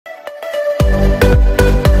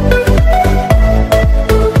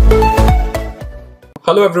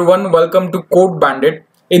Hello everyone, welcome to Code Bandit.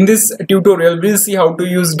 In this tutorial, we'll see how to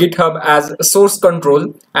use GitHub as source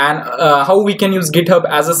control and how we can use GitHub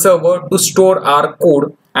as a server to store our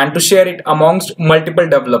code and to share it amongst multiple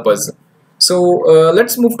developers. So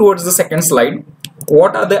let's move towards the second slide.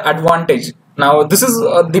 What are the advantages? Now this is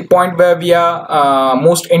the point where we are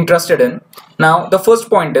most interested in. Now the first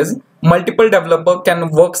point is multiple developer can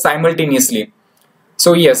work simultaneously.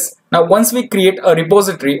 So yes, now once we create a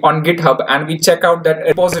repository on GitHub and we check out that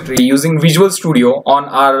repository using Visual Studio on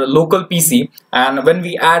our local PC, and when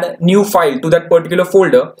we add new file to that particular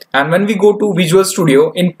folder, and when we go to Visual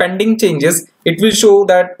Studio in pending changes, it will show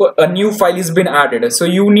that a new file has been added. So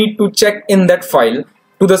you need to check in that file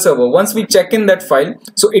to the server. Once we check in that file,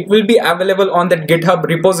 so it will be available on that GitHub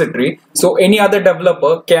repository, so any other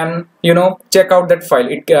developer can check out that file.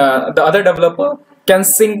 The other developer can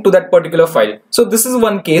sync to that particular file. So this is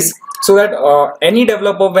one case, so that any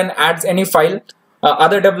developer when adds any file,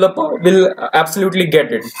 other developer will absolutely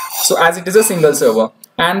get it, so as it is a single server.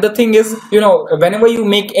 And the thing is, whenever you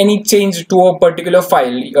make any change to a particular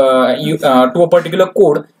file, to a particular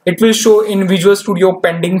code, it will show in Visual Studio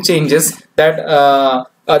pending changes that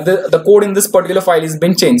the code in this particular file has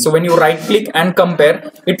been changed. So when you right click and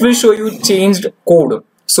compare, it will show you changed code.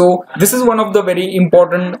 So this is one of the very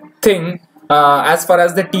important thing as far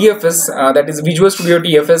as the TFS, that is Visual Studio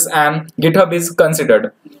TFS and GitHub is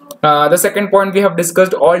considered. The second point we have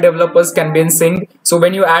discussed, all developers can be in sync. So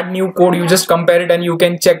when you add new code, you just compare it and you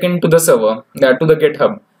can check into the server, to the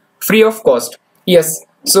GitHub, free of cost. Yes,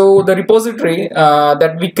 so the repository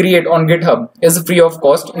that we create on GitHub is free of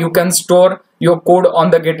cost. You can store your code on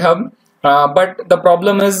the GitHub, but the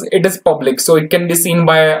problem is it is public, so it can be seen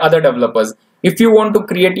by other developers. If you want to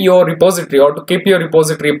create your repository or to keep your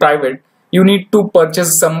repository private, you need to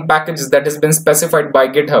purchase some packages that has been specified by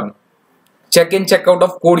GitHub. Check-in, check-out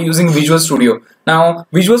of code using Visual Studio. Now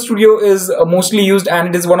Visual Studio is mostly used and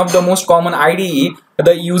it is one of the most common IDE.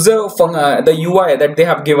 The UI that they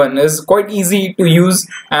have given is quite easy to use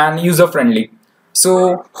and user-friendly.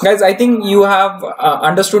 So guys, I think you have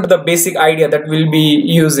understood the basic idea that we'll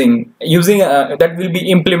be that we'll be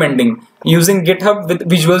implementing using GitHub with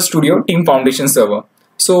Visual Studio Team Foundation Server.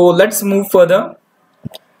 So let's move further.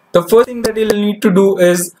 The first thing that you'll need to do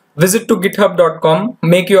is visit to github.com,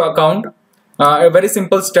 make your account, a very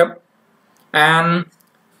simple step, and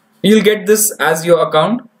you'll get this as your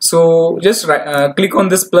account. So just click on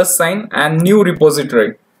this plus sign and new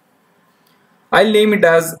repository. I'll name it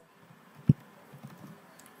as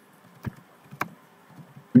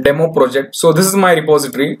demo project. So this is my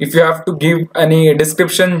repository. If you have to give any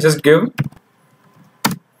description, just give.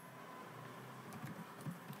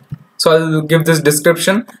 So I'll give this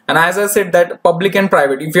description, and as I said that public and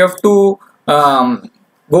private, if you have to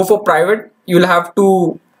go for private, you'll have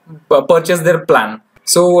to purchase their plan.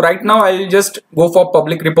 So right now I'll just go for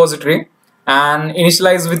public repository and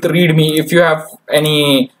initialize with readme if you have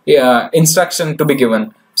any instruction to be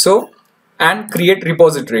given. So, and create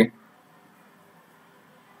repository.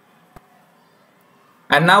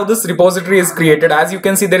 And now this repository is created. As you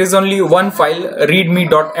can see, there is only one file,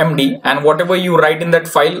 readme.md, and whatever you write in that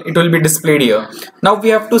file, it will be displayed here. Now we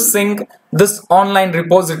have to sync this online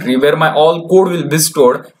repository where my all code will be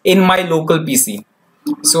stored in my local PC.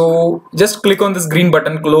 So just click on this green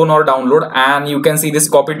button, clone or download, and you can see this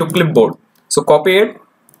copy to clipboard. So copy it.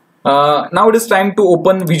 Now it is time to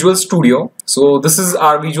open Visual Studio. So this is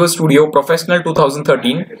our Visual Studio Professional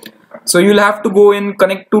 2013. So you'll have to go in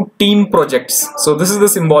connect to team projects. So this is the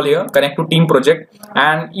symbol here, connect to team project,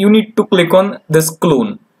 and you need to click on this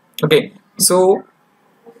clone. Okay, so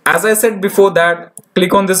as I said before that,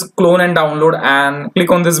 click on this clone and download and click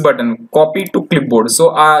on this button, copy to clipboard.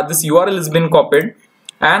 So this URL has been copied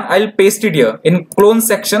and I'll paste it here in clone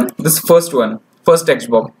section, this first text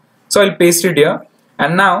box. So I'll paste it here,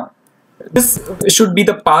 and now this should be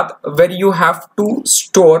the path where you have to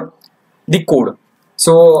store the code.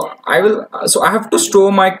 So I have to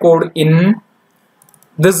store my code in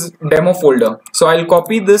this demo folder. So I'll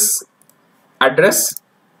copy this address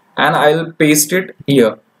and I'll paste it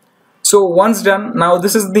here. So once done, now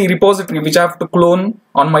this is the repository which I have to clone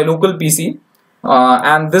on my local PC,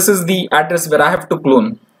 and this is the address where I have to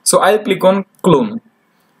clone. So I'll click on clone.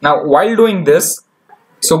 Now while doing this,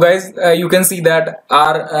 so guys, you can see that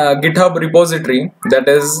our GitHub repository, that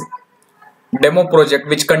is demo project,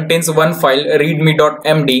 which contains one file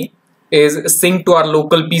readme.md, is synced to our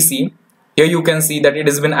local PC. Here you can see that it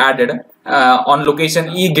has been added on location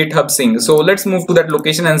GitHub sync. So let's move to that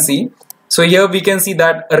location and see. So here we can see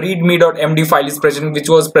that readme.md file is present, which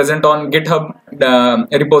was present on GitHub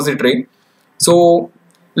repository. So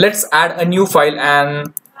let's add a new file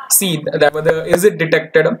and see that whether is it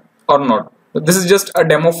detected or not. This is just a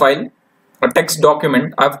demo file, a text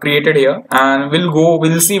document I've created here, and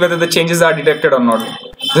we'll see whether the changes are detected or not.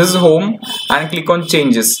 This is home and click on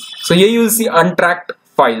changes. So here you will see untracked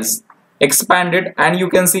files, expanded, and you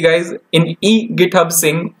can see guys in GitHub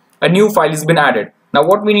sync a new file has been added. Now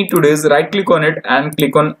what we need to do is right click on it and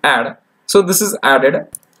click on add. So this is added,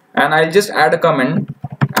 and I'll just add a comment,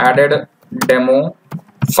 added demo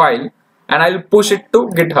file, and I'll push it to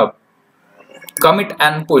GitHub. Commit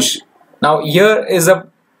and push. Now here is a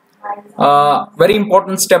very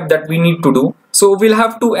important step that we need to do. So we'll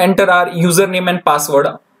have to enter our username and password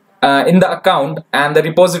in the account and the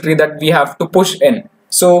repository that we have to push in.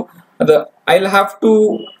 So I'll have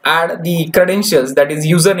to add the credentials, that is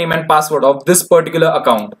username and password of this particular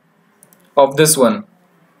account, of this one.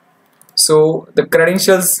 So the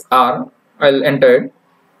credentials are, I'll enter it.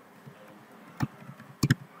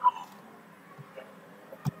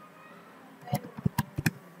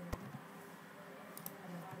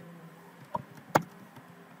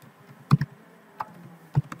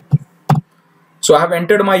 So I have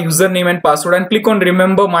entered my username and password and click on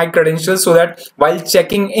remember my credentials, so that while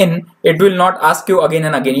checking in, it will not ask you again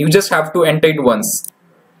and again. You just have to enter it once.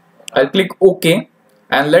 I'll click OK,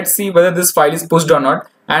 and let's see whether this file is pushed or not.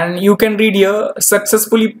 And you can read here,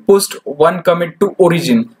 successfully pushed one commit to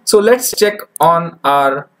origin. So let's check on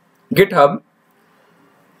our GitHub.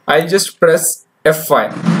 I'll just press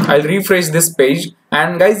F5. I'll refresh this page,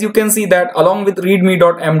 and guys, you can see that along with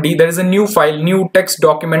readme.md there is a new file, new text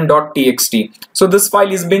document.txt. So this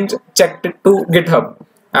file is being checked to GitHub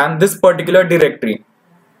and this particular directory,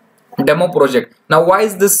 demo project. Now why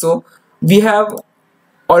is this so? We have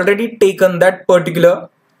already taken that particular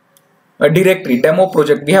directory, demo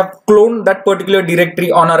project. We have cloned that particular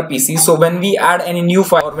directory on our PC. So when we add any new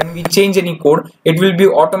file or when we change any code, it will be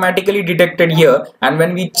automatically detected here, and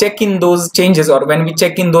when we check in those changes or when we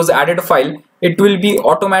check in those added file, it will be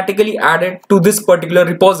automatically added to this particular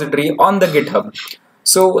repository on the GitHub.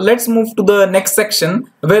 So let's move to the next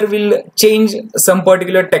section where we'll change some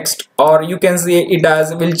particular text, or you can say it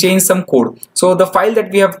as we'll change some code. So the file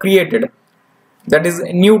that we have created, that is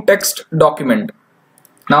new text document.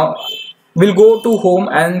 Now we'll go to home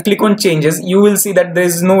and click on changes. You will see that there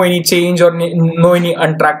is no any change or no any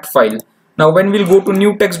untracked file. Now when we'll go to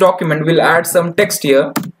new text document, we'll add some text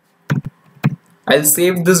here. I'll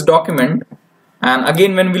save this document, and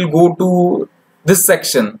again when we'll go to this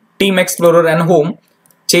section, Team Explorer and home,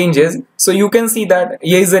 changes, so you can see that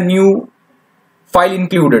here is a new file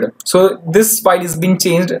included. So this file is being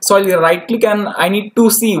changed. So I'll right click and I need to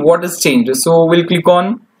see what is changed. So we'll click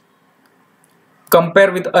on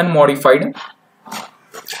compare with unmodified,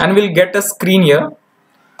 and we'll get a screen here.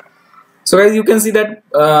 So as you can see that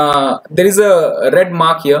there is a red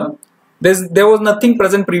mark here. There was nothing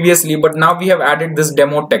present previously, but now we have added this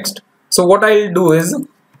demo text. So what I'll do is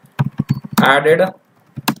added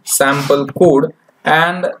sample code,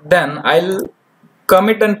 and then I'll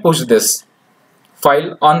commit and push this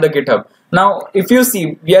file on the GitHub. Now if you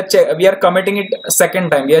see, we are committing it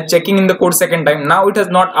second time, we are checking in the code second time. Now it has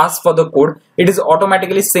not asked for the code, it is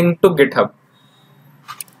automatically synced to GitHub.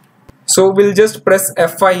 So we'll just press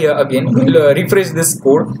F5 here again, we'll refresh this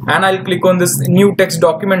code, and I'll click on this new text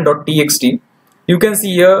document.txt. You can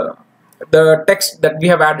see here the text that we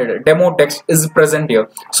have added, demo text, is present here.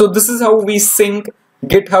 So this is how we sync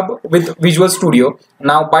GitHub with Visual Studio.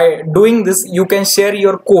 Now by doing this, you can share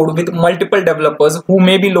your code with multiple developers who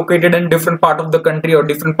may be located in different part of the country or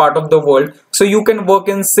different part of the world. So you can work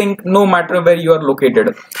in sync no matter where you are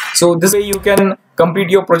located. So this way you can complete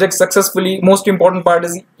your project successfully. Most important part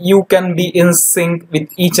is you can be in sync with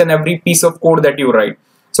each and every piece of code that you write.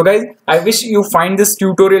 So guys, I wish you find this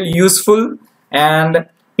tutorial useful, and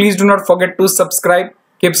please do not forget to subscribe.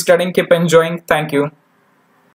 Keep studying, keep enjoying. Thank you.